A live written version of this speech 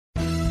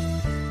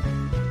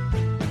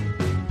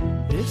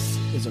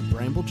is a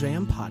Bramble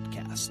Jam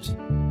podcast.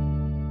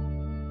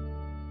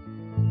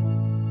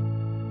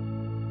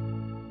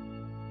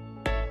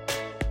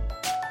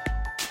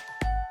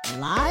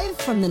 Live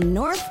from the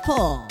North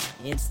Pole,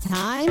 it's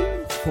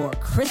time for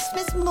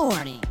Christmas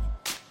Morning,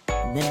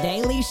 the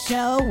daily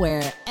show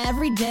where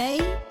every day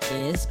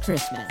is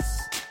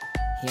Christmas.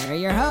 Here are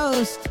your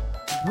hosts,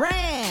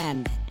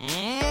 Brand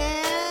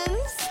and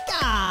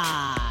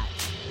Scott.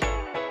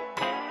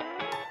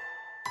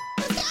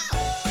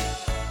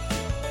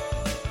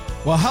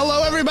 Well,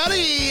 hello,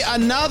 everybody.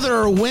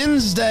 Another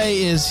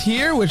Wednesday is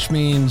here, which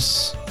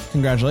means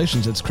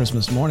congratulations, it's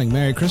Christmas morning.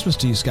 Merry Christmas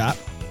to you, Scott.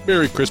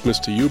 Merry Christmas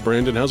to you,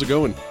 Brandon. How's it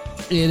going?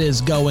 It is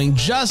going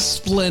just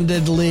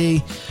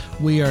splendidly.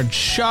 We are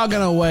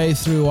chugging away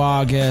through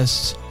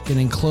August,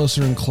 getting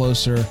closer and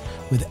closer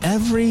with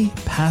every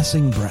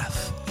passing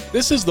breath.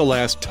 This is the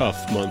last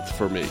tough month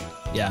for me.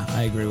 Yeah,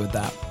 I agree with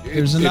that.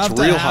 There's enough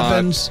that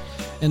happens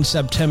in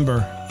September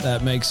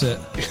that makes it...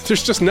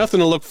 There's just nothing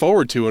to look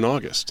forward to in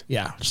August.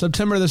 Yeah,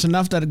 September, there's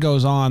enough that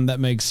goes on that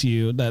makes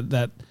you...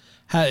 that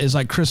is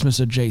like Christmas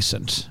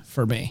adjacent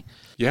for me.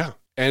 Yeah,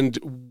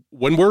 and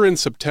when we're in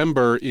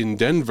September in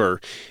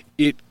Denver,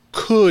 it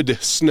could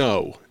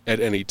snow at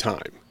any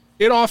time.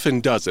 It often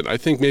doesn't. I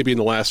think maybe in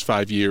the last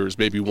 5 years,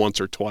 maybe once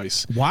or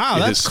twice. Wow,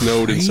 it has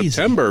snowed crazy. in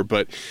September,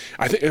 but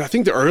I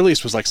think the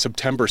earliest was like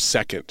September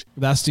 2nd.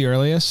 That's the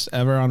earliest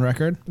ever on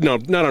record? No,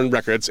 not on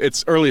record.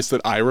 It's earliest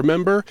that I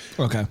remember.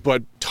 Okay.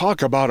 But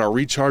talk about a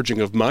recharging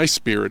of my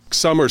spirit.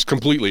 Summer's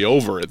completely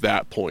over at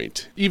that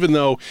point, even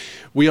though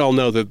we all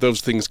know that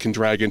those things can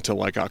drag into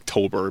like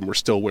October and we're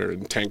still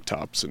wearing tank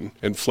tops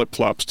and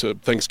flip-flops to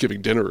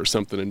Thanksgiving dinner or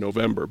something in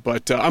November.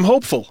 But I'm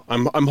hopeful.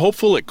 I'm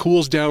hopeful it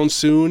cools down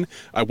soon.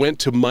 I went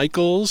to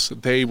Michael's.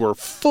 They were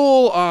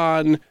full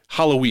on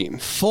Halloween.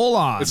 Full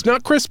on. It's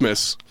not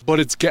Christmas, but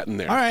it's getting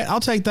there. All right, I'll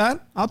take that.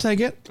 I'll take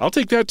it. I'll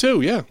take that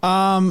too, yeah.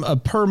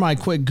 Per my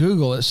quick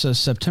Google, it says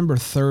September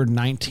 3rd,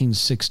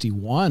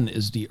 1961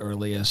 is the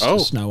earliest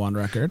snow on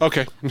record.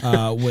 Okay.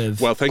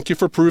 Well, thank you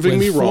for proving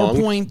me wrong.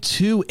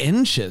 4.2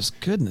 inches.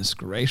 Goodness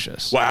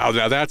gracious. Wow,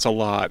 now that's a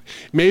lot.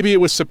 Maybe it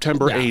was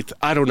September 8th.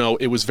 I don't know.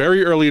 It was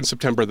very early in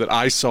September that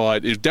I saw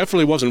it. It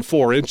definitely wasn't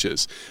 4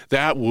 inches.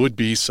 That would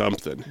be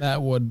something.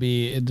 That would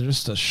be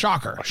just a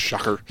shocker. A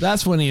shocker.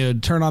 That's when you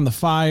turn on the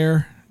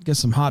fire, get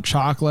some hot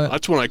chocolate.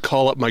 That's when I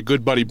call up my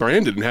good buddy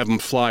Brandon and have him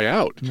fly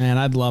out. Man,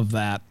 I'd love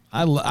that.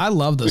 I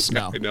love the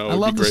snow. I know. I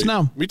love the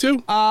snow. Me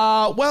too.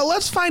 Well,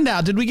 let's find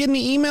out. Did we get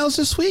any emails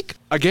this week?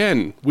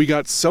 Again, we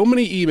got so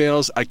many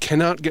emails, I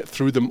cannot get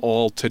through them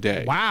all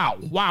today. Wow.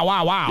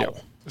 Yeah.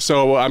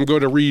 So I'm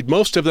going to read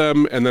most of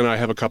them, and then I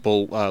have a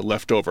couple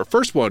left over.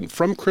 First one,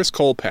 from Chris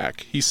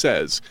Kolpak. He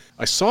says,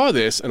 I saw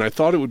this, and I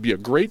thought it would be a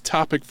great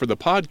topic for the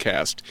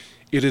podcast.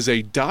 It is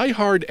a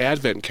die-hard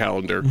advent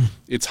calendar.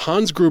 It's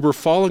Hans Gruber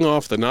falling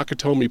off the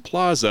Nakatomi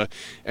Plaza,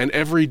 and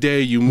every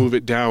day you move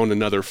it down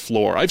another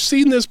floor. I've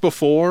seen this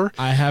before.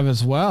 I have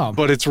as well.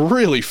 But it's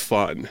really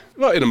fun.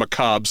 Well, in a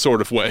macabre sort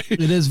of way.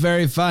 It is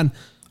very fun.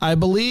 I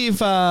believe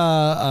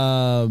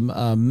my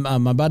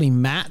buddy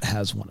Matt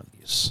has one of these.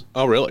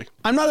 Oh, really?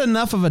 I'm not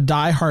enough of a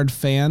diehard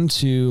fan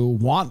to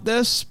want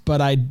this,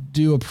 but I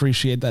do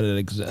appreciate that it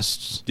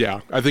exists. Yeah,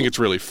 I think it's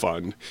really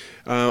fun.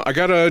 I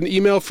got an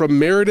email from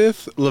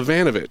Meredith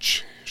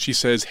Levanovich. She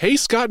says, Hey,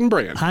 Scott and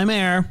Brand. Hi,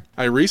 Mare.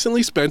 I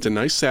recently spent a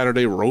nice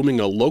Saturday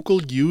roaming a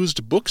local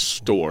used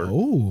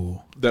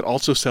bookstore that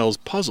also sells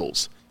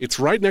puzzles. It's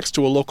right next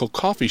to a local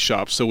coffee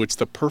shop, so it's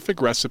the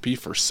perfect recipe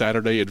for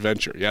Saturday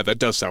adventure. Yeah, that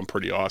does sound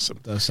pretty awesome.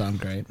 Does sound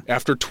great.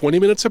 After 20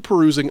 minutes of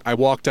perusing, I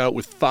walked out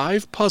with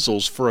 5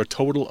 puzzles for a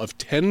total of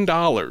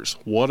 $10.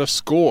 What a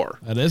score.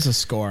 That is a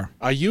score.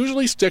 I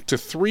usually stick to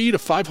 300 to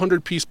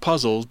 500 piece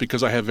puzzles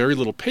because I have very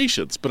little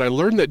patience, but I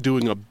learned that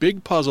doing a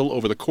big puzzle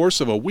over the course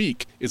of a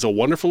week is a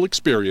wonderful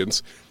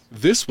experience.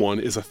 This one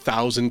is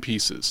 1,000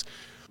 pieces.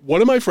 One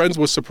of my friends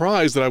was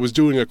surprised that I was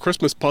doing a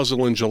Christmas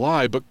puzzle in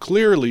July, but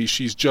clearly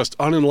she's just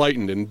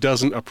unenlightened and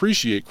doesn't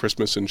appreciate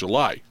Christmas in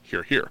July.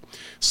 Hear, hear.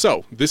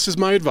 So, this is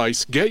my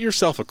advice. Get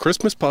yourself a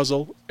Christmas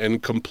puzzle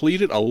and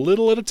complete it a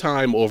little at a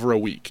time over a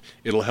week.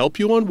 It'll help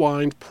you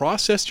unwind,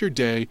 process your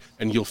day,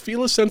 and you'll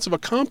feel a sense of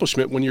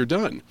accomplishment when you're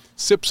done.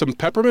 Sip some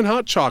peppermint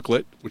hot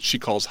chocolate, which she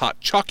calls hot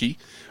chalky,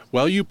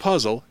 while you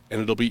puzzle,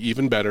 and it'll be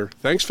even better.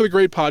 Thanks for the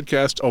great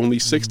podcast. Only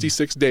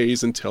 66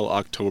 days until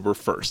October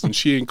 1st. And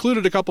she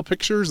included a couple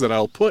pictures that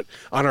I'll put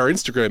on our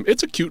Instagram.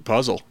 It's a cute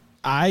puzzle.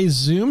 I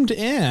zoomed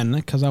in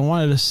because I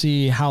wanted to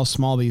see how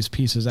small these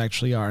pieces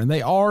actually are, and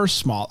they are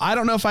small. I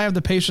don't know if I have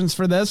the patience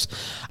for this.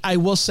 I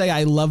will say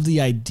I love the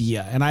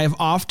idea, and I have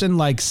often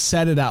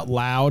said it out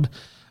loud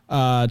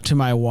to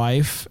my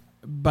wife.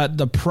 But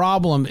the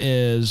problem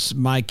is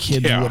my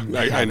kids wouldn't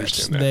have I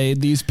understand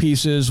that. These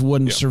pieces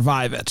wouldn't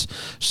survive it.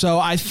 So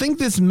I think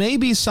this may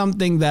be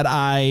something that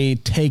I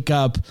take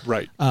up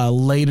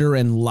later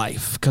in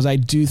life because I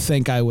do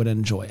think I would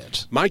enjoy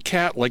it. My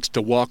cat likes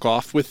to walk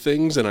off with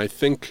things, and I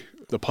think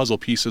the puzzle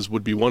pieces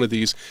would be one of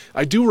these.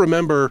 I do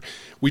remember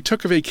we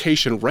took a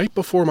vacation right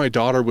before my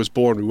daughter was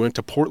born. We went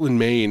to Portland,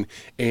 Maine,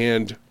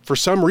 and for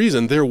some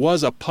reason there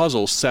was a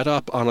puzzle set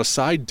up on a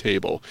side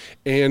table.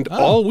 And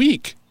all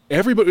week,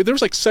 everybody, there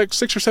was like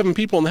 6 or 7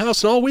 people in the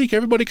house, and all week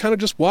everybody kind of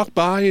just walked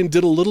by and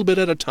did a little bit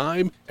at a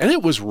time. And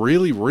it was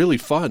really, really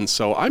fun.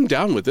 So I'm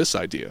down with this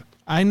idea.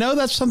 I know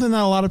that's something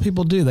that a lot of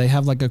people do. They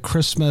have like a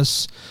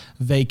Christmas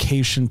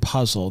vacation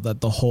puzzle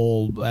that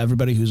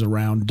everybody who's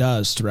around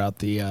does throughout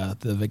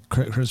the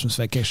Christmas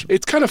vacation.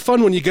 It's kind of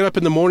fun when you get up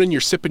in the morning,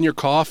 you're sipping your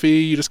coffee,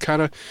 you just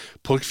kind of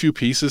put a few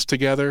pieces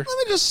together.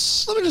 Let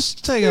me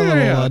just take a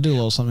little, do a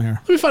little something here.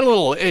 Let me find a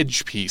little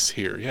edge piece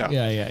here. Yeah.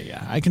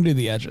 Yeah. I can do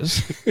the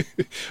edges.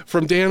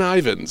 From Dan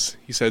Ivans,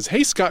 he says,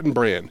 "Hey, Scott and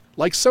Bran,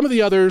 like some of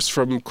the others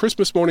from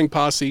Christmas Morning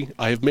Posse,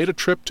 I have made a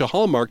trip to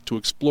Hallmark to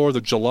explore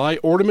the July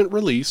ornament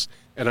release,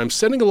 and I'm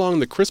sending along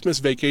the Christmas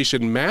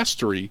vacation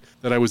mastery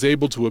that I was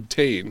able to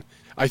obtain.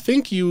 I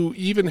think you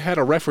even had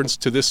a reference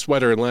to this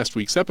sweater in last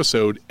week's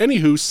episode.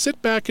 Anywho,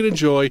 sit back and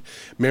enjoy.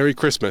 Merry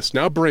Christmas."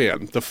 Now,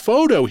 Bran, the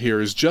photo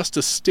here is just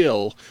a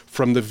still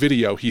from the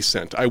video he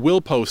sent. I will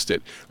post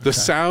it. The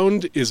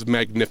sound is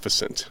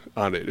magnificent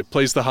on it. It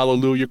plays the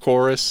Hallelujah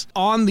chorus.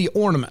 On the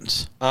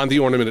ornament. On the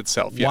ornament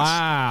itself, yes.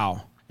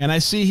 Wow. And I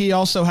see he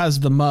also has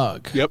the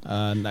mug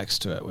next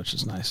to it, which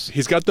is nice.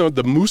 He's got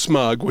the moose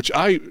mug, which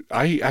I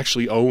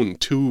actually own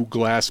 2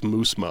 glass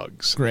moose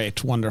mugs.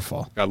 Great.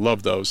 Wonderful. I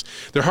love those.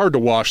 They're hard to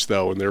wash,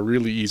 though, and they're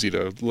really easy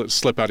to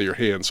slip out of your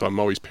hand, so I'm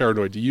always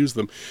paranoid to use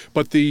them.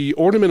 But the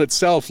ornament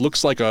itself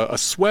looks like a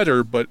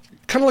sweater, but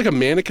kind of like a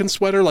mannequin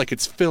sweater, like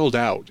it's filled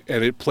out,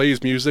 and it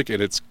plays music,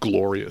 and it's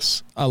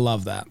glorious. I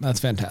love that. That's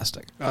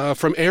fantastic.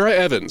 From Era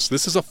Evans,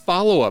 this is a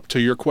follow-up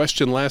to your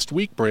question last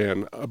week,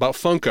 Bran, about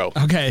Funko.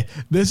 Okay,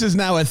 this is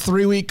now a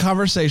 3-week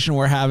conversation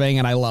we're having,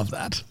 and I love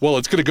that. Well,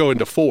 it's going to go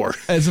into 4.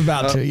 It's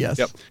about to, yes.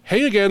 Yep.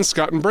 Hey again,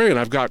 Scott and Bran.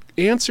 I've got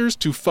answers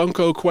to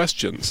Funko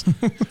questions.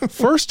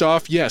 First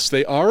off, yes,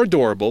 they are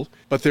adorable,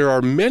 but there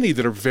are many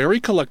that are very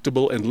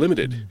collectible and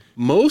limited.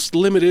 Most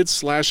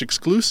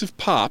limited/exclusive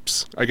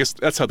pops, I guess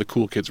that's how the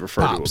cool kids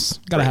refer to them.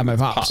 Gotta have my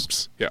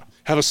pops. Yeah.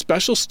 Have a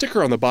special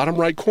sticker on the bottom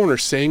right corner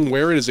saying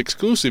where it is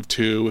exclusive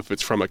to, if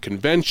it's from a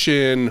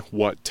convention,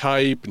 what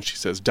type, and she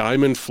says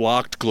diamond,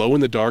 flocked, glow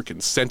in the dark,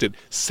 and scented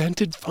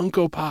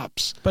Funko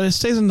Pops. But it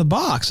stays in the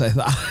box, I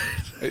thought.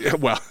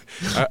 Well,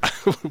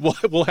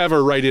 we'll have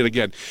her write in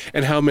again.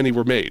 And how many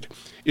were made.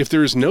 If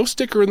there is no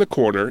sticker in the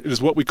corner, it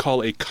is what we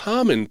call a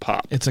common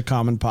pop. It's a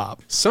common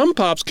pop. Some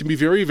pops can be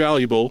very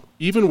valuable,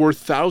 even worth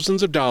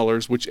thousands of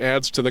dollars, which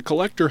adds to the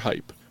collector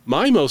hype.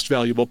 My most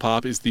valuable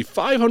pop is the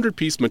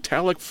 500-piece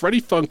metallic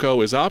Freddy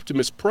Funko as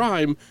Optimus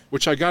Prime,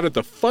 which I got at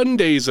the Fun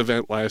Days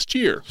event last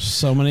year.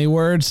 So many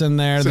words in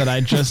there that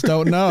I just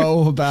don't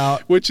know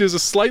about. Which is a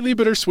slightly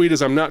bittersweet,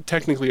 as I'm not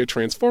technically a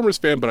Transformers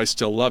fan, but I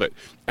still love it.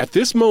 At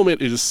this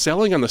moment, it is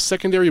selling on the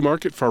secondary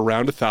market for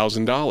around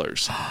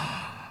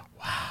 $1,000.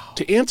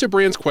 To answer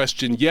Bran's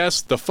question,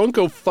 yes, the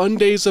Funko Fun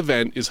Days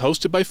event is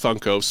hosted by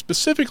Funko,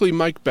 specifically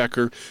Mike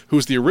Becker,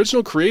 who's the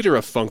original creator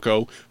of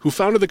Funko, who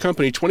founded the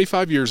company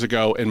 25 years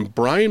ago, and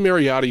Brian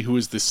Mariotti, who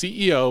was the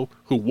CEO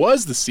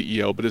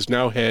but is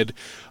now head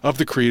of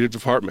the creative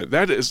department.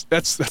 That's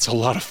a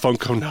lot of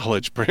Funko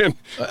knowledge, Bran.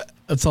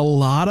 It's a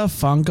lot of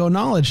Funko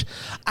knowledge.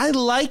 I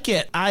like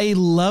it. I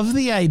love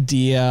the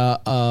idea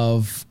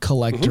of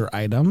collector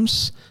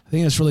items. I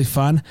think it's really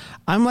fun.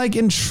 I'm like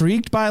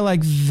intrigued by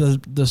like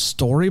the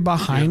story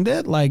behind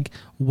it. Like,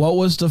 what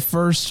was the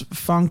first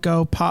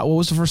Funko Pop? What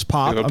was the first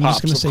pop? I'm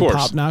just going to say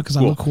pop now because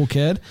I'm a cool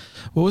kid.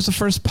 What was the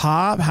first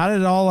pop? How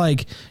did it all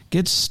like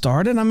get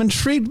started?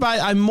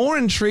 I'm more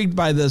intrigued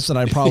by this than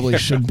I probably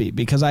should be,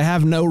 because I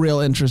have no real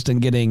interest in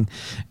getting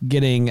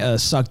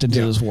sucked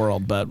into this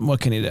world. But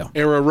what can you do?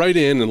 Era, write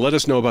in and let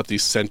us know about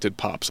these scented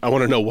pops. I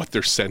want to know what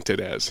they're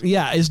scented as.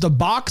 Yeah, is the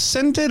box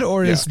scented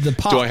or is the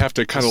pop? Do I have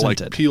to kind of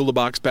scented? like peel the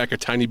box back a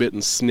tiny bit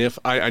and sniff?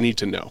 I need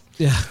to know.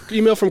 Yeah.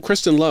 Email from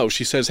Kristen Lowe.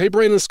 She says, "Hey,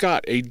 Brandon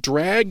Scott, a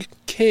drag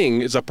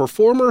king is a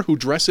performer who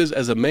dresses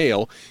as a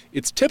male.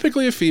 It's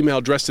typically a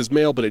female dressed as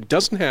male, but it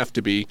doesn't have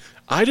to be.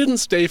 I didn't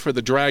stay for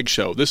the drag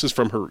show." This is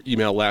from her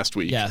email last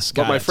week. Yes,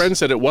 but my friend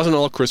said it wasn't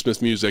all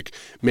Christmas music.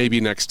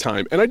 Maybe next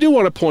time. And I do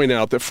want to point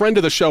out that friend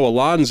of the show,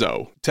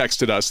 Alonzo,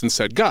 texted us and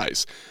said,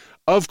 "Guys,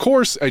 of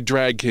course a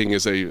drag king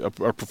is a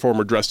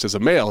performer dressed as a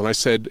male." And I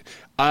said,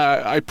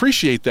 I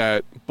appreciate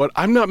that, but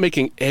I'm not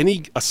making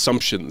any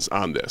assumptions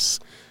on this.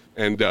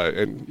 And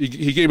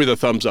he gave me the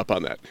thumbs up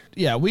on that.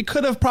 Yeah, we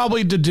could have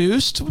probably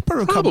deduced.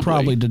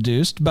 Probably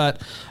deduced,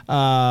 but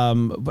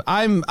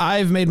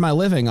I've made my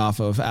living off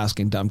of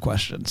asking dumb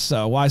questions.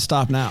 So why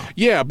stop now?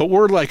 Yeah, but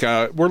we're like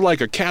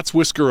a cat's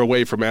whisker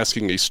away from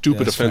asking a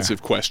stupid,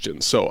 offensive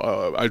question.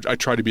 So I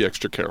try to be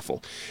extra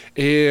careful.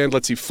 And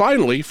let's see.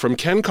 Finally, from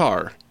Ken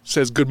Carr.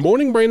 Says, "Good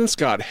morning, Brandon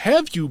Scott.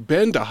 Have you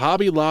been to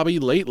Hobby Lobby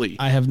lately?"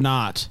 I have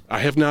not. I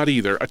have not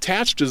either.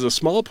 Attached is a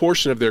small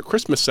portion of their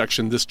Christmas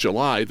section this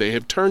July. They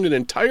have turned an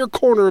entire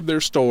corner of their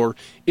store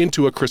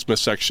into a Christmas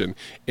section,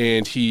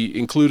 and he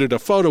included a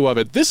photo of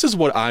it. This is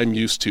what I'm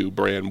used to,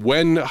 Bran.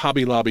 When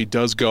Hobby Lobby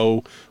does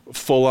go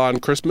full-on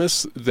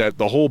Christmas, that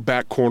the whole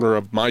back corner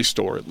of my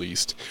store, at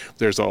least,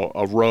 there's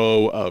a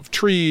row of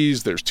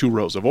trees, there's 2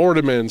 rows of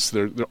ornaments,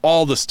 they're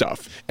all the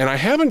stuff. And I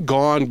haven't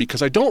gone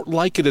because I don't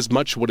like it as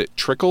much when it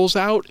trickles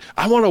out.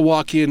 I want to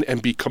walk in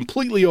and be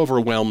completely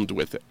overwhelmed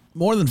with it.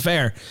 More than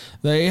fair.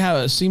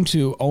 They seem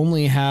to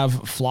only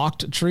have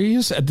flocked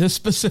trees at this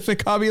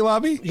specific Hobby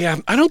Lobby. Yeah,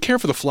 I don't care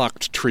for the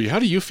flocked tree. How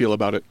do you feel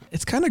about it?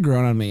 It's kind of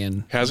grown on me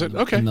Has it?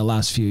 Okay. in the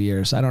last few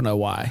years. I don't know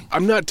why.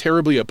 I'm not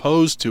terribly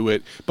opposed to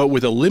it, but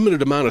with a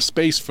limited amount of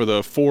space for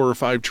the 4 or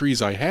 5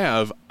 trees I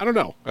have, I don't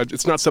know.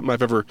 It's not something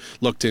I've ever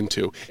looked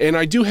into. And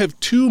I do have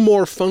 2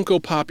 more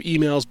Funko Pop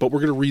emails, but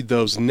we're going to read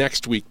those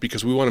next week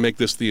because we want to make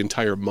this the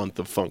entire month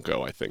of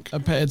Funko, I think.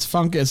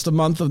 It's the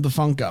month of the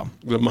Funko.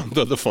 The month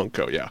of the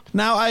Funko, yeah.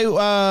 Now,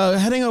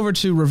 heading over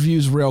to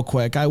reviews real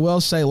quick, I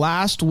will say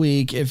last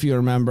week, if you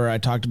remember, I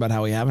talked about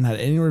how we haven't had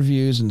any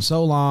reviews in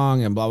so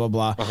long and blah, blah,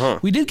 blah. Uh-huh.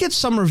 We did get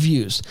some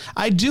reviews.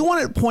 I do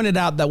want it pointed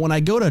out that when I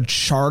go to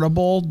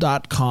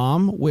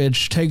chartable.com,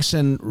 which takes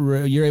in,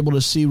 you're able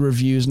to see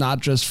reviews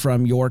not just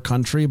from your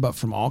country, but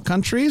from all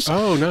countries.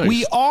 Oh, nice.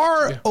 We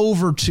are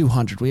over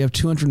 200. We have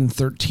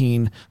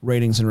 213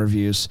 ratings and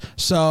reviews.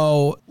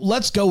 So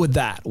let's go with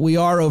that. We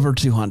are over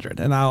 200,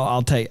 and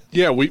I'll tell you.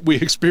 Yeah, we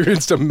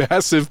experienced a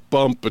massive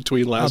bump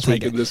between last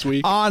week and this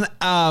week. On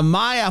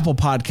my Apple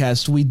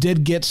podcast, we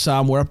did get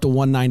some. We're up to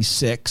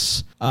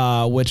 196,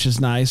 which is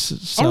nice.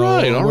 So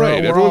all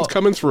right. Everyone's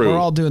coming through. We're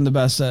all doing the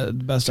best.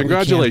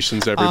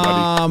 Congratulations,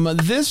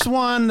 everybody. This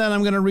one that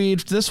I'm going to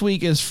read this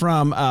week is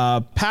from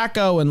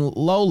Paco and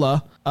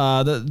Lola.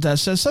 That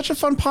says, such a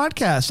fun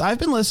podcast. I've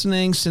been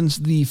listening since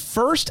the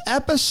first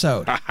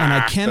episode, and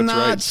I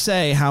cannot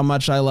say how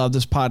much I love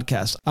this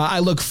podcast. I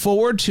look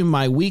forward to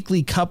my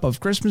weekly cup of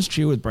Christmas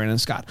cheer with Brandon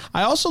Scott.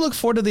 I also look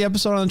forward to the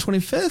episode on the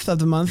 25th of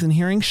the month and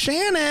hearing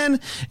Shannon.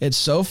 It's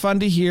so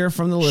fun to hear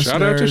from the listeners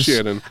Shout out to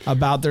Shannon.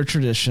 about their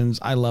traditions.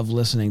 I love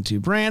listening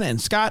to Brandon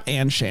and Scott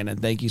and Shannon.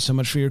 Thank you so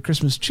much for your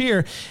Christmas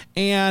cheer.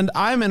 And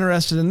I'm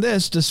interested in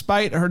this,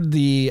 despite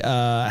the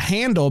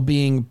handle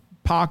being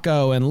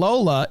Paco and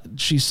Lola,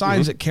 she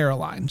signs it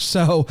Caroline.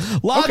 So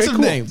lots of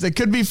names. It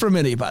could be from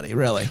anybody,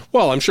 really.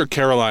 Well, I'm sure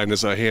Caroline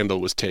as a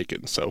handle was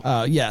taken. So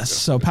yes. Yeah.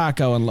 So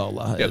Paco and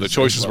Lola. Yeah, the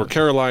choices were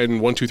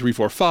Caroline 1, 2, 3,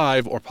 4,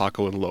 5 or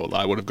Paco and Lola.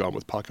 I would have gone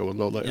with Paco and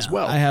Lola as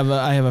well. I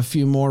have a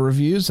few more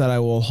reviews that I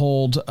will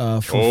hold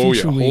for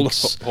future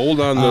weeks.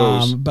 Hold on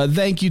those. But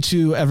thank you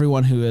to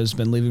everyone who has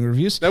been leaving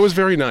reviews. That was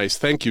very nice.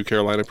 Thank you,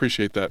 Caroline. I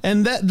appreciate that.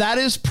 And that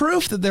is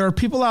proof that there are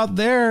people out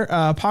there.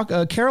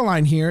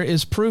 Caroline here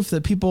is proof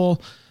that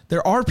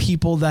there are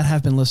people that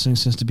have been listening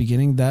since the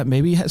beginning that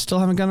maybe still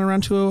haven't gotten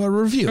around to a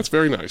review. That's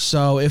very nice.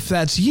 So if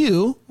that's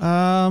you,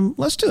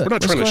 let's do it. We're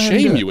not trying to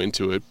shame you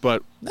into it,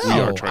 but we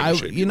are trying to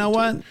shame you. You know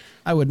what?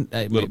 I wouldn't.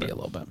 Maybe a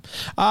little bit.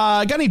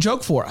 Got any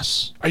joke for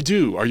us? I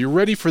do. Are you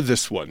ready for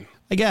this one?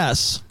 I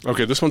guess.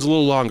 Okay, this one's a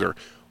little longer.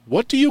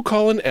 What do you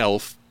call an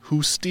elf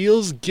who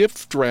steals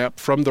gift wrap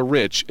from the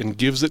rich and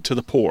gives it to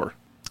the poor?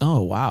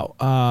 Oh, wow.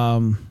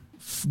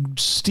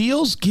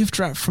 Steals gift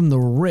wrap from the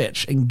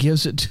rich and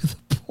gives it to the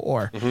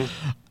poor.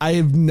 I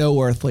have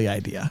no earthly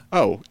idea.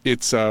 Oh,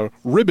 it's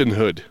Ribbon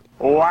Hood.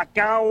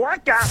 Waka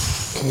waka.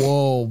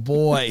 Whoa,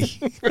 boy.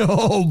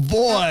 Oh,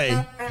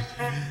 boy.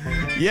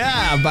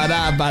 Yeah,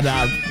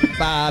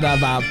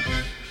 ba-da-ba-da-ba-da-ba.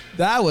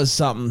 That was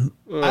something.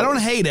 I don't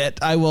hate it,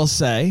 I will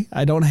say.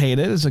 I don't hate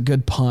it. It's a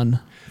good pun.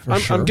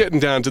 I'm getting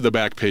down to the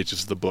back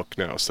pages of the book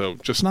now, so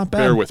just not bad.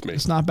 Bear with me.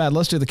 It's not bad.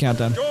 Let's do the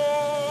countdown.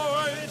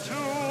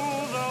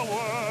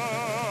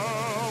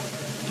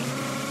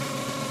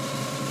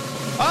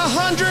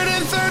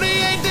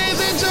 138 days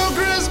until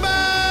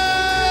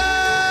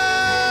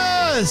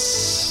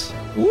Christmas!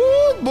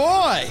 Woo,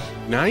 boy!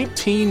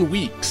 19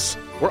 weeks.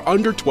 We're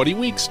under 20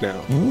 weeks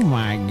now. Oh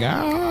my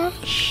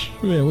gosh.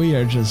 Man, we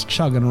are just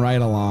chugging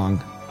right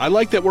along. I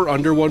like that we're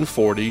under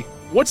 140.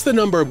 What's the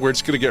number where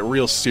it's going to get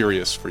real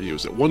serious for you?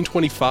 Is it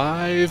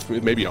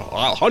 125? Maybe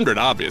 100,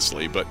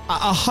 obviously, but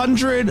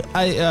 100.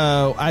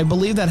 I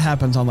believe that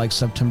happens on like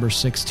September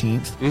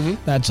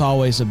 16th. That's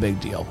always a big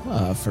deal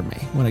for me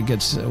when it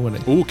gets.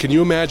 Ooh, can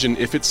you imagine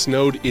if it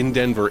snowed in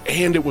Denver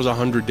and it was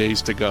 100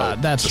 days to go?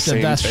 That's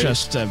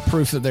just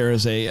proof that there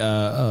is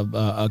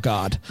a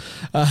God.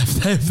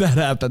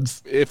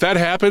 If that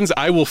happens,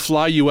 I will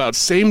fly you out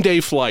same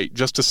day flight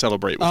just to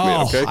celebrate with me.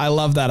 Okay. I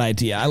love that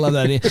idea.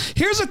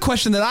 Here's a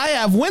question that I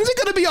have. When's it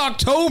going to be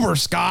October,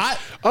 Scott?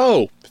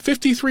 Oh,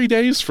 53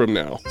 days from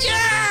now.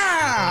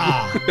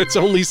 Yeah! It's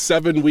only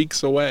 7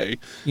 weeks away.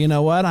 You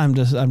know what?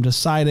 I'm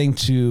deciding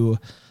to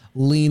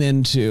lean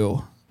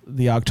into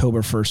the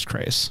October 1st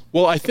craze.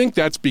 Well, I think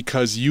that's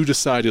because you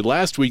decided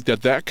last week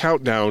that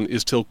countdown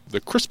is till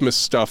the Christmas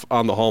stuff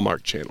on the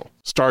Hallmark Channel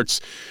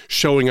starts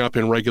showing up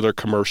in regular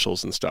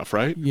commercials and stuff,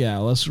 right? Yeah,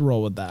 let's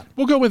roll with that.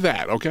 We'll go with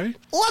that, okay?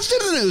 Let's do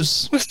the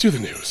news. Let's do the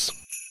news.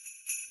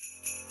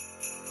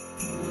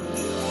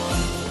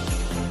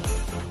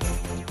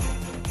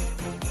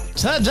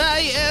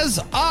 Today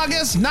is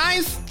August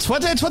 9th,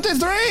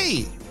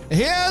 2023.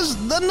 Here's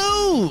the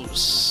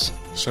news.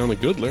 Sounded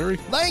good, Larry.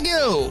 Thank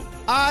you.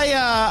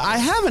 I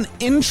have an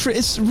interest.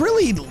 It's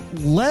really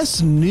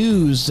less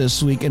news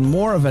this week and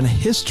more of a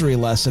history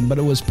lesson, but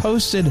it was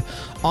posted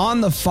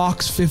on the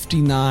Fox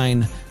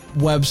 59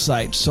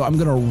 website, so I'm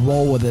going to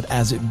roll with it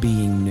as it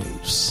being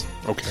news.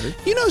 Okay.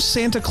 You know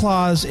Santa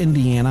Claus,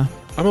 Indiana?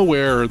 I'm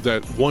aware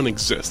that one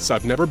exists.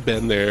 I've never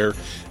been there.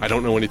 I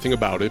don't know anything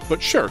about it,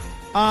 but sure.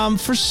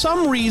 For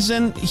some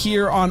reason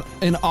here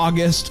in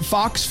August,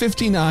 Fox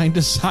 59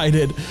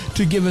 decided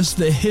to give us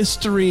the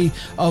history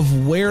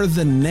of where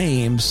the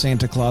name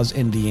Santa Claus,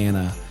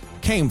 Indiana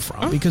came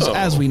from. Because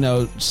as we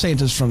know,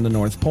 Santa's from the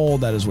North Pole.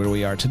 That is where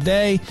we are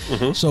today.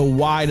 Mm-hmm. So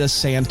why does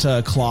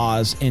Santa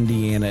Claus,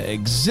 Indiana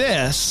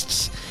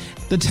exist?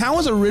 The town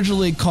was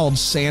originally called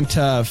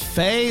Santa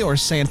Fe or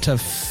Santa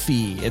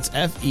Fe. It's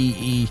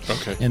Fee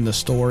in the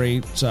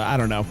story. So I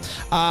don't know.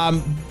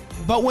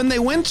 But when they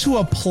went to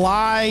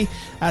apply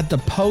at the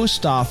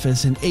post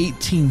office in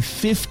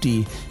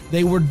 1850,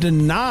 they were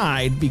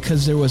denied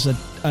because there was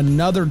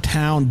another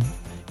town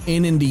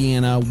in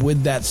Indiana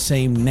with that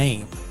same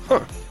name.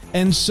 Huh.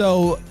 And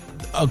so,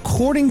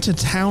 according to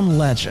town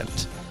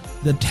legend,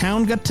 the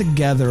town got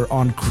together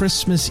on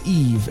Christmas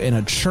Eve in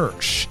a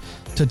church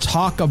to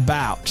talk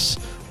about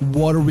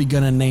what are we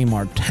going to name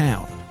our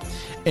town.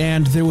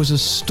 And there was a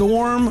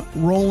storm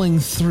rolling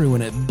through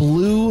and it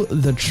blew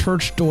the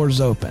church doors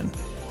open.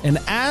 And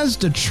as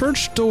the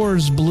church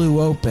doors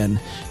blew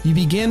open, you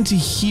began to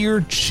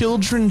hear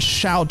children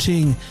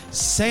shouting,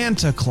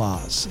 Santa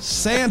Claus,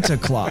 Santa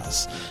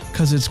Claus,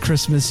 because it's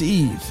Christmas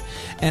Eve.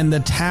 And the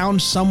town,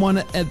 someone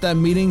at that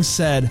meeting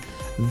said,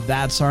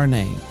 that's our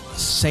name,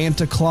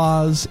 Santa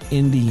Claus,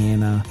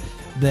 Indiana.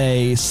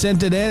 They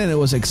sent it in and it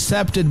was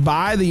accepted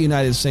by the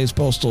United States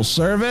Postal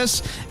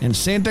Service and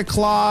Santa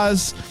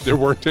Claus. There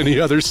weren't any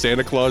other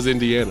Santa Claus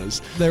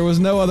Indianas. There was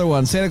no other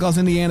one. Santa Claus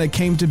Indiana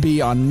came to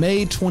be on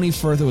May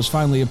 21st. It was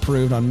finally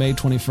approved on May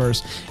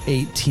 21st,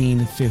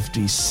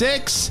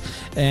 1856.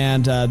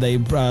 And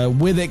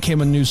with it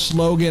came a new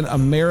slogan,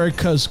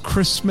 America's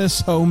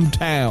Christmas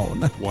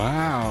Hometown.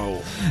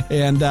 Wow.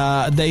 And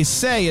they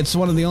say it's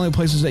one of the only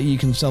places that you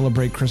can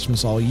celebrate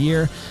Christmas all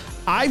year.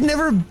 I've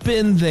never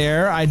been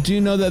there. I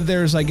do know that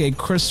there's like a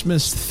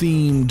Christmas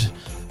themed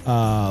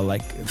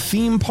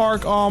theme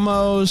park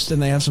almost,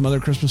 and they have some other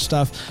Christmas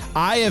stuff.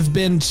 I have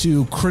been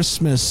to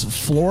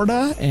Christmas,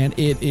 Florida, and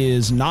it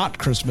is not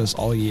Christmas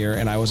all year,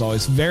 and I was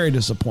always very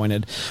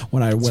disappointed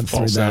when I went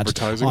through that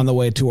on the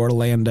way to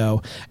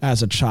Orlando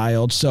as a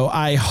child. So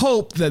I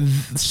hope that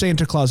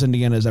Santa Claus,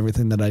 Indiana is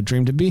everything that I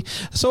dreamed to be.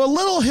 So a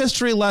little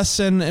history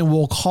lesson, and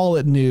we'll call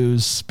it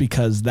news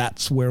because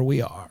that's where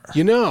we are.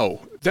 You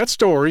know, that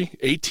story,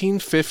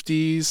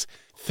 1850s,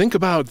 think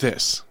about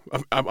this.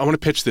 I want to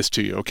pitch this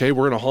to you, okay?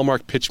 We're in a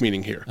Hallmark pitch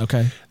meeting here.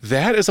 Okay.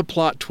 That is a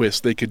plot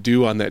twist they could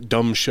do on that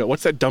dumb show.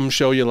 What's that dumb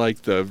show you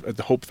like,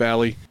 the Hope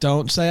Valley?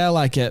 Don't say I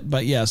like it,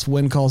 but yes,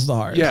 Wind Calls the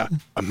Heart. Yeah.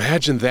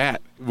 Imagine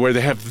that, where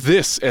they have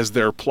this as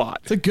their plot.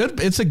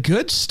 It's a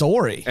good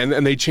story.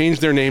 And they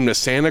change their name to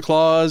Santa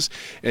Claus,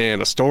 and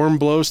a storm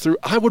blows through.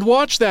 I would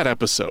watch that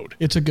episode.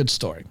 It's a good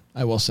story.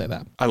 I will say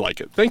that. I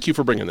like it. Thank you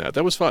for bringing that.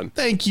 That was fun.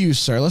 Thank you,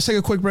 sir. Let's take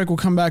a quick break. We'll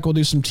come back. We'll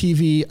do some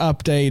TV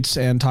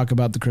updates and talk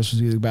about the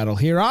Christmas music battle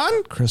here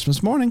on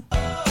Christmas Morning.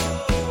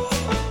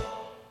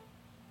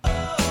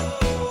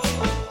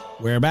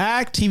 We're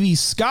back. TV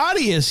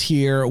Scotty is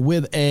here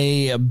with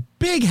a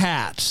big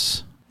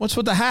hat. What's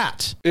with the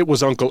hat? It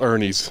was Uncle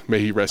Ernie's.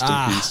 May he rest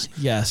in peace.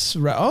 Yes.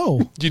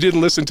 Oh. You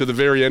didn't listen to the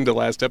very end of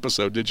last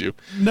episode, did you?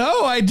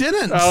 No, I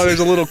didn't. Oh, there's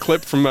a little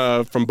clip from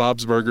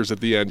Bob's Burgers at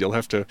the end. You'll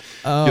have to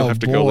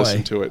go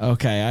listen to it.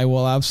 Okay, I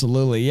will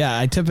absolutely. Yeah,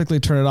 I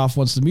typically turn it off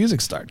once the music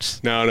starts.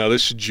 No,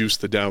 this should juice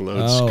the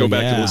downloads. Go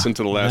back and listen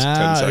to the last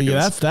 10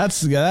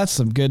 seconds. Yeah, that's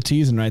some good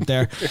teasing right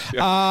there.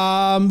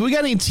 Yeah. We got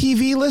any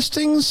TV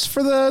listings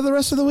for the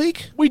rest of the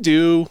week? We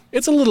do.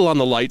 It's a little on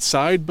the light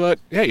side, but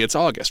hey, it's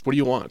August. What do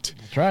you want?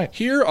 That's right.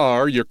 Here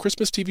are your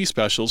Christmas TV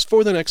specials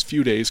for the next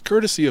few days,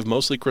 courtesy of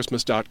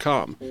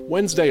mostlychristmas.com.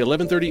 Wednesday,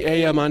 11:30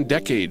 a.m. on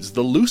Decades,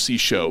 The Lucy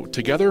Show,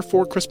 Together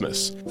for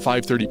Christmas.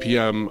 5:30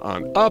 p.m.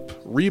 on Up,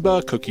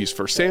 Reba, Cookies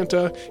for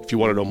Santa. If you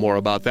want to know more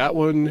about that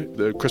one,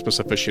 the Christmas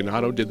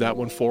Aficionado did that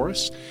one for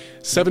us.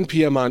 7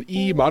 p.m. on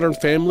E, Modern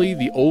Family,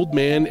 The Old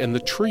Man and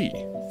the Tree.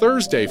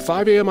 Thursday,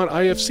 5 a.m. on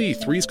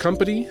IFC, Three's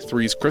Company,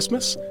 Three's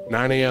Christmas.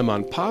 9 a.m.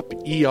 on Pop,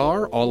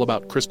 ER, All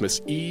About Christmas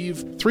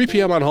Eve. 3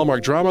 p.m. on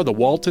Hallmark Drama, The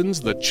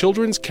Waltons, The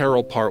Children's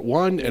Carol Part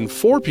 1. And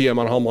 4 p.m.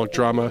 on Hallmark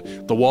Drama,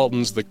 The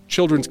Waltons, The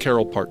Children's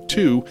Carol Part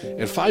 2.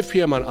 And 5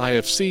 p.m. on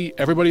IFC,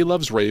 Everybody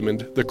Loves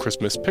Raymond, The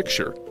Christmas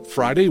Picture.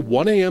 Friday,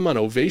 1 a.m. on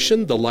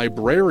Ovation, The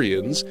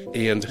Librarians,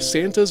 and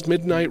Santa's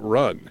Midnight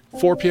Run.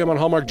 4 p.m. on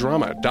Hallmark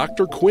Drama,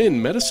 Dr.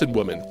 Quinn, Medicine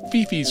Woman,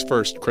 Fifi's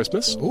First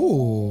Christmas.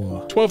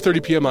 Ooh.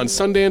 12:30 p.m. on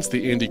Sundance,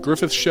 The Andy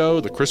Griffith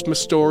Show, The Christmas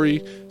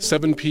Story.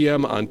 7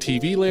 p.m. on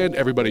TV Land,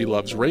 Everybody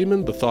Loves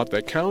Raymond, The Thought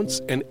That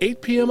Counts. And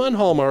 8 p.m. on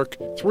Hallmark,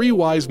 Three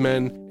Wise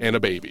Men and a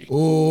baby.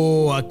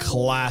 Ooh, a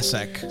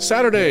classic.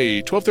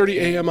 Saturday,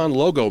 12:30 a.m. on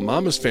Logo,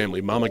 Mama's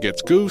Family, Mama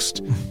Gets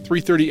Goosed.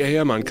 3:30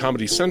 a.m. on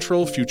Comedy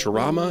Central,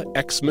 Futurama,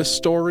 Xmas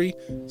Story.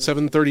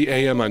 7:30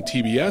 a.m. on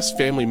TBS,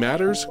 Family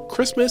Matters,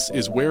 Christmas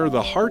is Where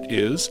the Heart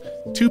Is.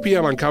 2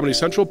 p.m. on Comedy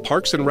Central,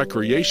 Parks and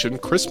Recreation,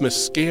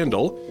 Christmas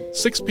Scandal.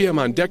 6 p.m.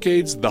 on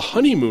Decades, The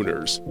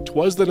Honeymooners,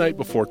 'Twas the Night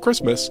Before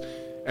Christmas.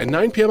 At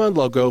 9 p.m. on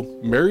Logo,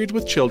 Married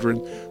with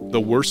Children,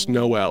 The Worst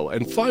Noel.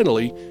 And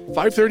finally,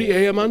 5:30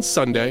 a.m. on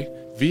Sunday,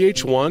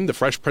 VH1, The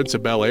Fresh Prince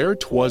of Bel-Air,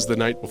 'Twas the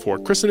Night Before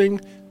Christening.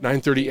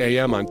 9:30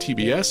 a.m. on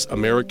TBS,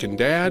 American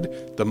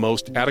Dad, The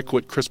Most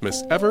Adequate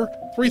Christmas Ever.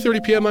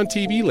 3:30 p.m. on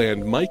TV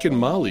Land, Mike and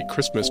Molly,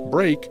 Christmas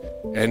Break.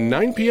 And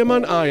 9 p.m.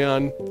 on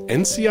ION,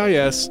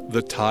 NCIS,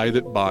 The Tie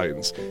That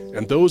Binds.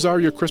 And those are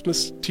your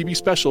Christmas TV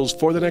specials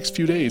for the next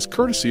few days,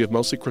 courtesy of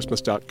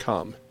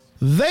mostlychristmas.com.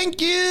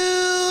 Thank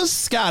you,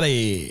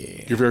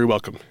 Scotty. You're very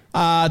welcome.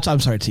 I'm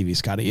sorry, TV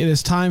Scotty. It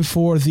is time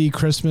for the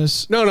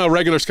Christmas. No,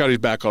 regular Scotty's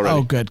back already.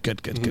 Oh, good.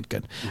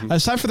 Mm-hmm.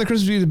 It's time for the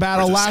Christmas Beauty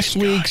Battle. Last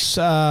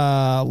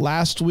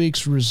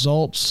week's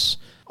results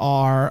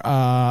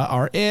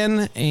are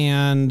in,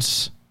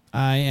 and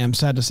I am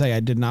sad to say I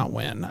did not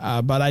win,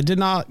 but I did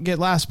not get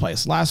last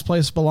place. Last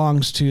place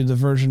belongs to the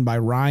version by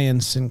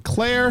Ryan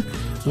Sinclair,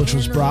 which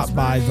was brought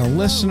by the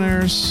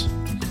listeners.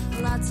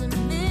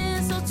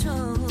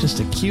 Just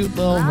a cute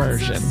little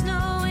version.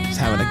 Just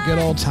having a good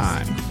old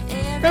time.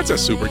 That's a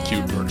super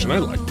cute version. I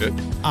liked it.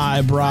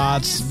 I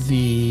brought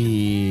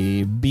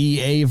the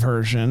BA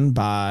version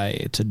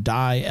by To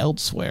Die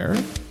Elsewhere.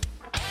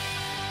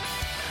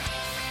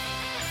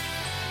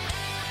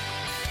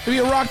 Maybe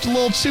it rocked a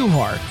little too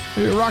hard.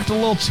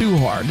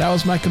 That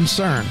was my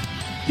concern.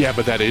 Yeah,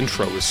 but that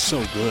intro is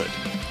so good.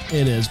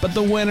 It is. But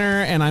the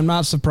winner, and I'm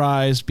not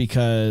surprised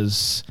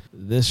because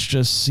this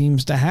just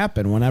seems to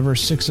happen. Whenever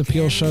Six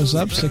Appeal shows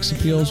up, Six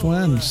Appeals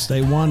wins.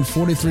 They won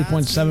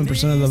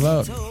 43.7% of the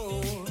vote.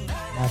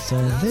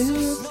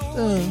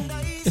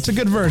 It's a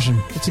good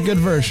version.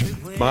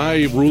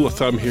 My rule of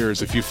thumb here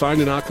is if you find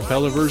an a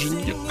cappella version,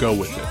 you go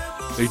with it.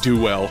 They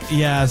do well.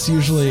 Yeah, it's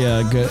usually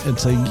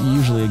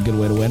usually a good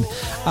way to win.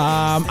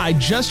 I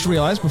just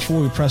realized before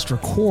we pressed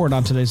record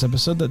on today's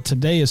episode that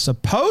today is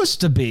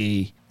supposed to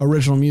be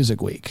Original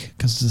Music Week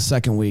because it's the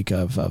second week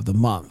of the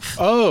month.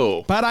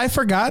 Oh. But I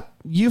forgot.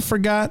 You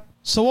forgot.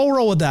 So we'll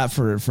roll with that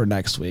for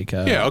next week.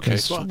 Yeah, okay.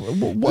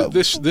 Well,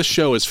 this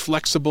show is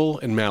flexible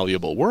and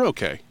malleable. We're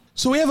okay.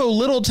 So we have a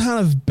little town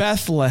of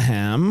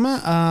Bethlehem.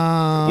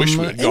 Wish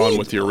we had gone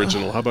with the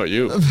original. How about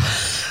you?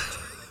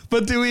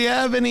 But do we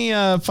have any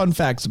fun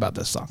facts about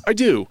this song? I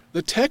do.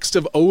 The text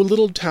of O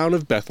Little Town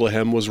of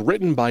Bethlehem was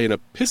written by an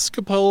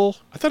Episcopal,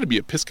 I thought it'd be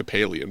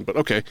Episcopalian, but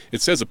okay,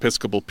 it says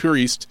Episcopal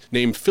priest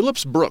named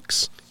Phillips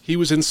Brooks. He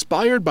was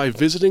inspired by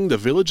visiting the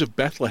village of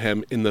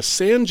Bethlehem in the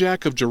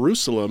Sandjack of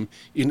Jerusalem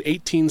in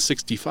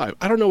 1865.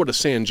 I don't know what a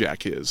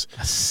Sandjack is.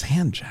 A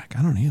Sandjack?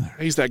 I don't either.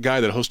 He's that guy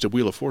that hosted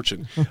Wheel of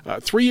Fortune.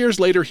 3 years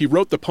later, he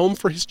wrote the poem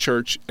for his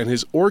church, and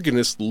his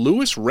organist,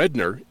 Louis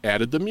Redner,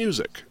 added the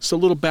music. So a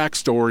little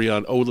backstory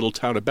on O Little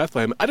Town of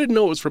Bethlehem. I didn't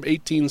know it was from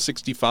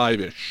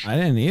 1865-ish. I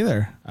didn't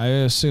either. I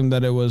assumed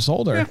that it was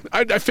older. Yeah,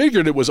 I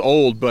figured it was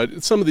old,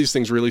 but some of these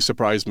things really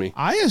surprised me.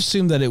 I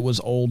assumed that it was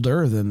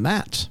older than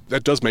that.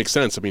 That does make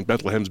sense. I mean,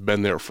 Bethlehem's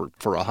been there for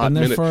a hot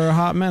minute. For a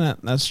hot minute.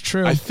 That's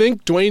true. I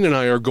think Dwayne and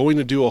I are going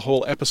to do a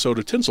whole episode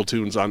of Tinsel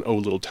Tunes on O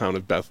Little Town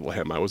of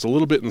Bethlehem. I was a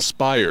little bit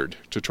inspired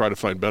to try to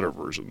find better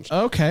versions.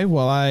 Okay,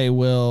 well, I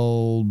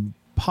will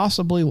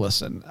possibly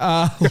listen.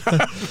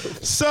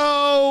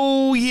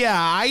 So, yeah,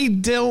 I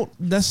don't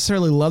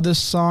necessarily love this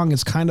song.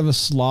 It's kind of a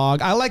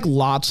slog. I like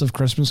lots of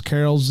Christmas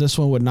carols. This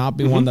one would not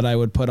be one that I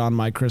would put on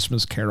my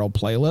Christmas carol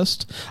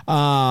playlist.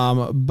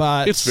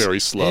 But it's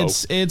very slow.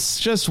 It's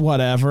just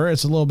whatever.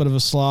 It's a little bit of a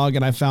slog,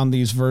 and I found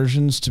these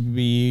versions to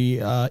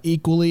be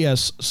equally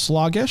as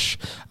sluggish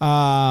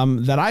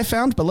that I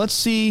found. But let's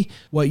see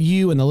what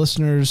you and the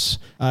listeners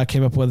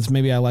came up with.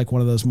 Maybe I like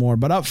one of those more.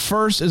 But up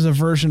first is a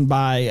version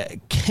by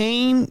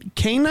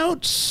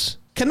Kanotes.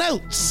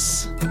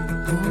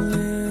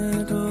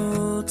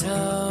 Little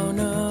town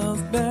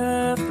of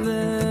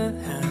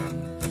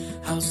Bethlehem,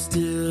 how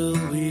still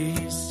we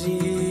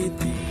see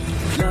thee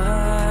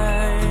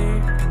lie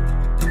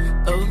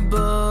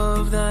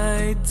above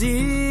thy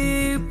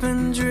deep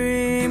and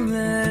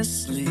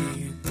dreamless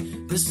sleep.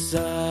 The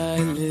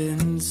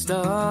silent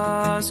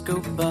stars go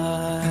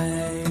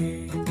by,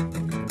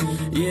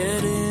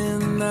 yet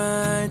in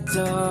thy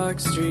dark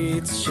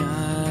streets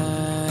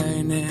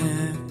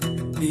shineth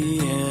the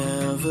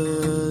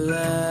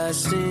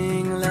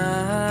everlasting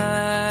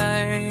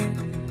light.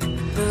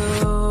 The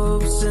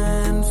hopes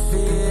and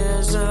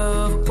fears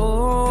of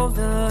all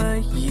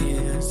the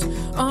years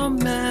are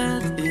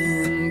met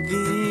in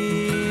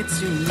thee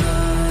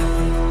tonight.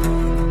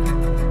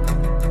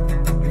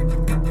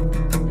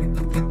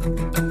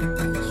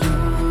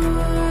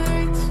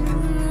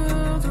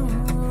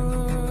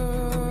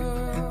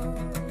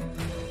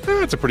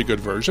 That's a pretty good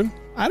version.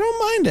 I don't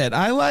mind it.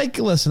 I like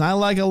a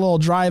little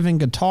driving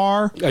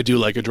guitar. I do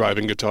like a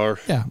driving guitar.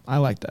 Yeah, I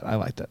like that.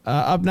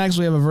 Up next,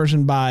 we have a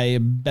version by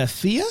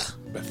Bethia.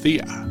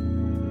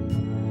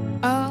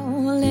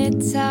 Oh,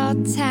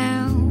 little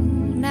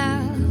town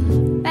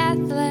of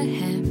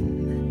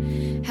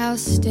Bethlehem, how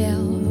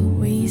still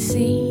we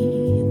see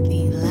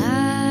thee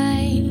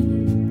lie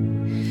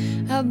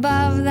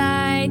above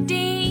thy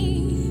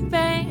deep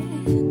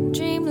and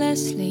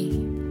dreamless sleep.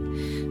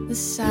 The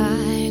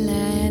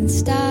silent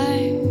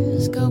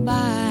stars go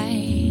by,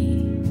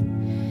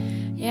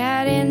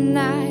 yet in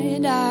thy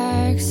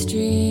dark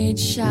street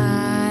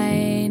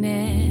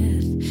shineth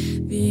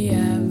the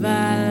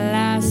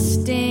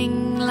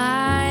everlasting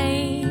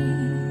light.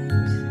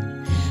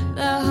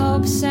 The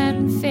hopes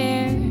and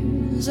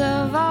fears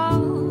of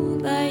all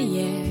the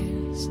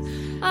years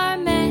are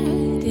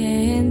met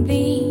in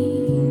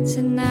thee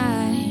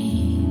tonight.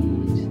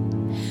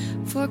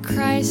 For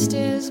Christ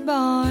is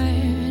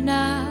born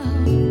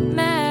of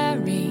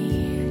Mary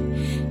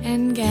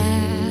and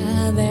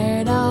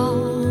gathered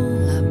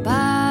all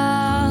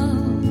above.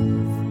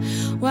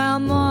 While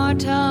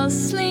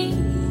mortals sleep,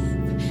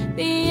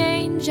 the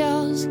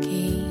angels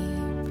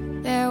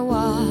keep their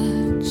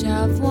watch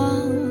of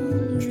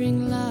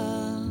wandering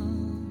love.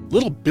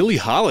 Little Billie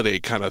Holiday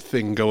kind of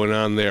thing going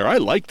on there. I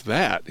liked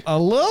that. A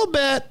little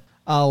bit.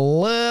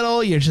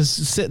 You're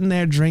just sitting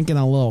there drinking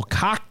a little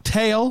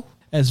cocktail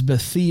as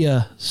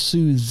Bethia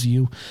soothes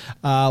you.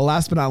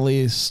 Last but not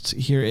least,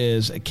 here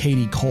is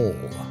Katie Cole.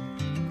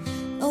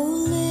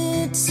 Oh,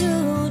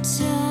 little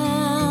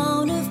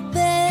town of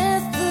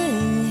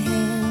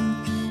Bethlehem,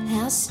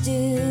 how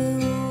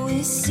still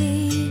we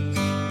see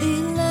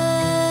thee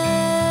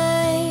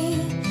lie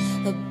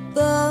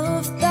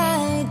above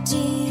thy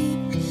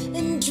deep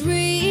and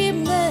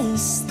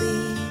dreamless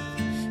sleep.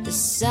 The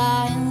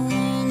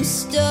silent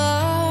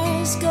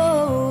stars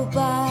go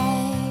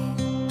by,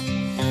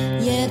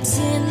 yet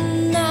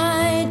in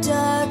thy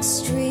dark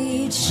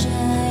street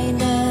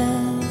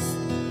shineth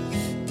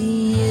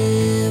the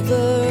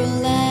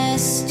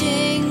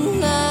everlasting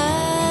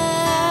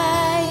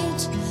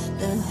light.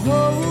 The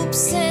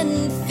hopes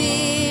and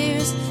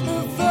fears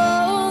of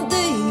all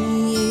the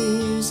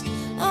years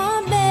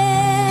are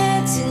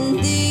met in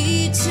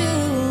thee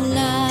tonight.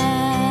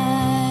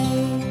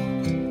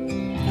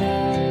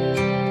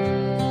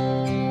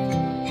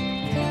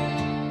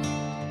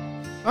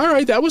 All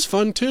right, that was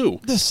fun too.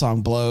 This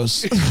song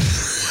blows.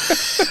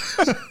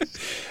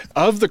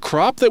 Of the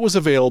crop that was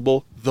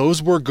available,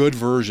 those were good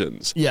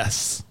versions.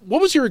 Yes.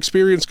 What was your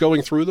experience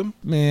going through them?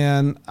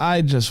 Man,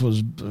 I just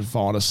was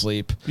falling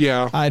asleep.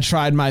 Yeah. I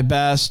tried my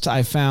best.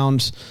 I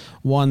found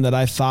one that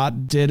I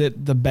thought did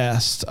it the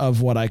best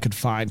of what I could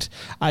find.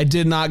 I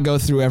did not go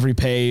through every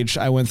page.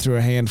 I went through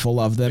a handful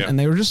of them, and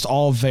they were just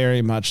all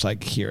very much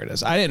like, here it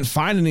is. I didn't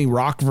find any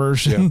rock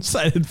versions.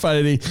 I didn't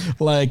find any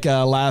like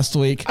last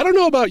week. I don't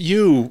know about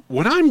you.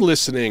 When I'm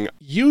listening,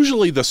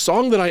 usually the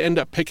song that I end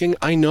up picking,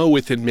 I know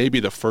within maybe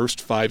the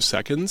first 5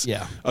 seconds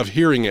of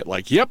hearing it,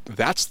 like, yep,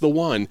 that's the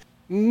one.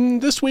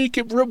 This week,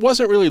 it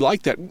wasn't really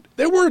like that.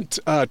 There weren't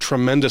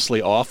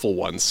tremendously awful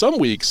ones. Some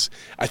weeks,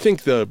 I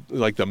think the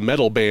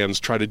metal bands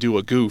try to do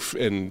a goof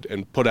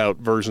and put out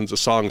versions of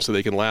songs so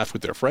they can laugh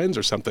with their friends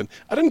or something.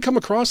 I didn't come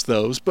across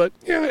those, but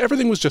yeah,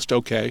 everything was just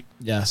okay.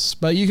 Yes,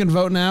 but you can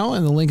vote now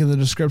in the link in the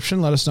description.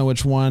 Let us know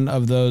which one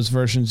of those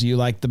versions you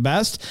like the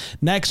best.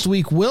 Next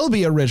week will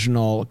be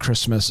original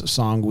Christmas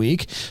song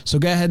week, so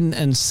go ahead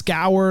and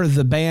scour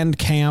the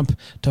Bandcamp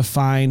to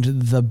find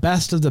the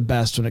best of the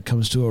best when it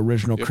comes to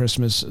original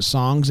Christmas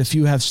songs. If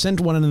you have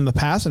sent one in the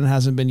past and it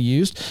hasn't been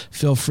used,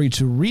 feel free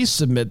to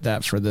resubmit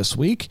that for this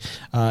week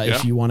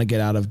if you want to get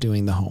out of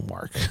doing the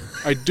homework.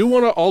 I do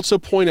want to also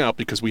point out,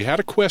 because we had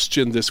a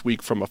question this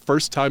week from a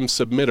first-time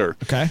submitter.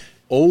 Okay.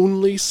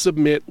 Only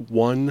submit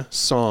one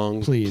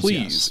song, please.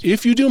 Yes.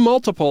 If you do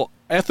multiple,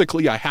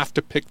 ethically, I have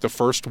to pick the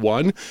first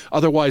one.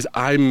 Otherwise,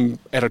 I'm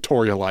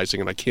editorializing,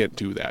 and I can't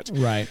do that.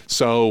 Right.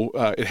 So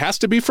it has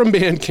to be from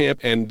Bandcamp,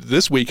 and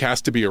this week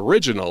has to be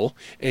original,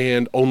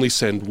 and only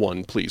send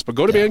one, please. But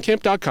go to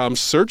Bandcamp.com,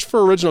 search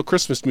for original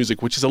Christmas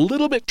music, which is a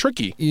little bit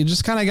tricky. You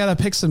just kind of got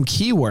to pick some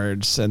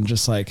keywords and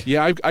just like...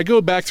 Yeah, I go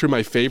back through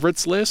my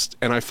favorites list,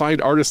 and I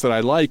find artists that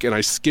I like, and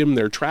I skim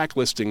their track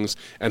listings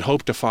and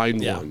hope to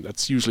find one.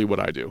 That's usually what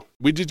I do.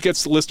 We did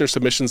get listener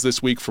submissions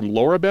this week from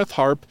Laura Beth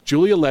Harp,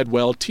 Julia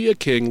Ledwell, Tia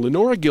King,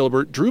 Lenora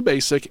Gilbert, Drew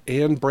Basic,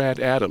 and Brad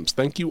Adams.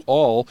 Thank you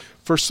all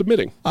for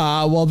submitting.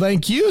 Well,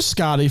 thank you,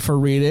 Scotty, for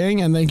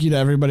reading, and thank you to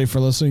everybody for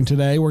listening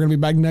today. We're going to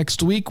be back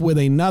next week with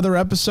another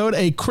episode.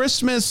 A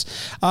Christmas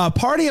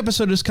party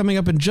episode is coming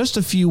up in just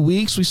a few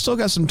weeks. We still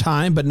got some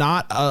time, but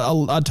not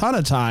a ton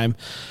of time.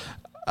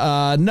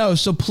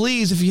 So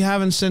please, if you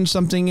haven't sent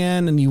something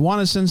in and you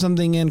want to send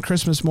something in,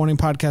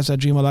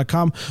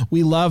 christmasmorningpodcast@gmail.com.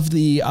 We love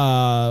the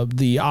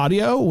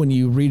audio when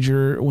you read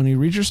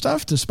your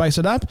stuff to spice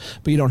it up,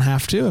 but you don't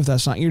have to if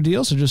that's not your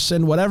deal. So just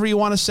send whatever you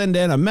want to send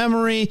in, a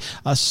memory,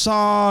 a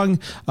song,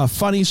 a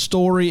funny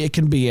story. It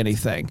can be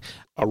anything.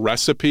 A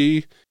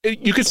recipe.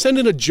 You could send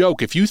in a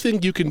joke if you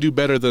think you can do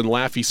better than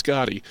Laffy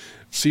Scotty.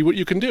 see what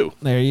you can do.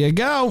 There you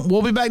go.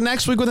 We'll be back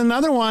next week with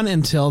another one.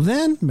 Until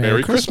then,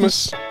 Merry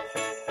Christmas.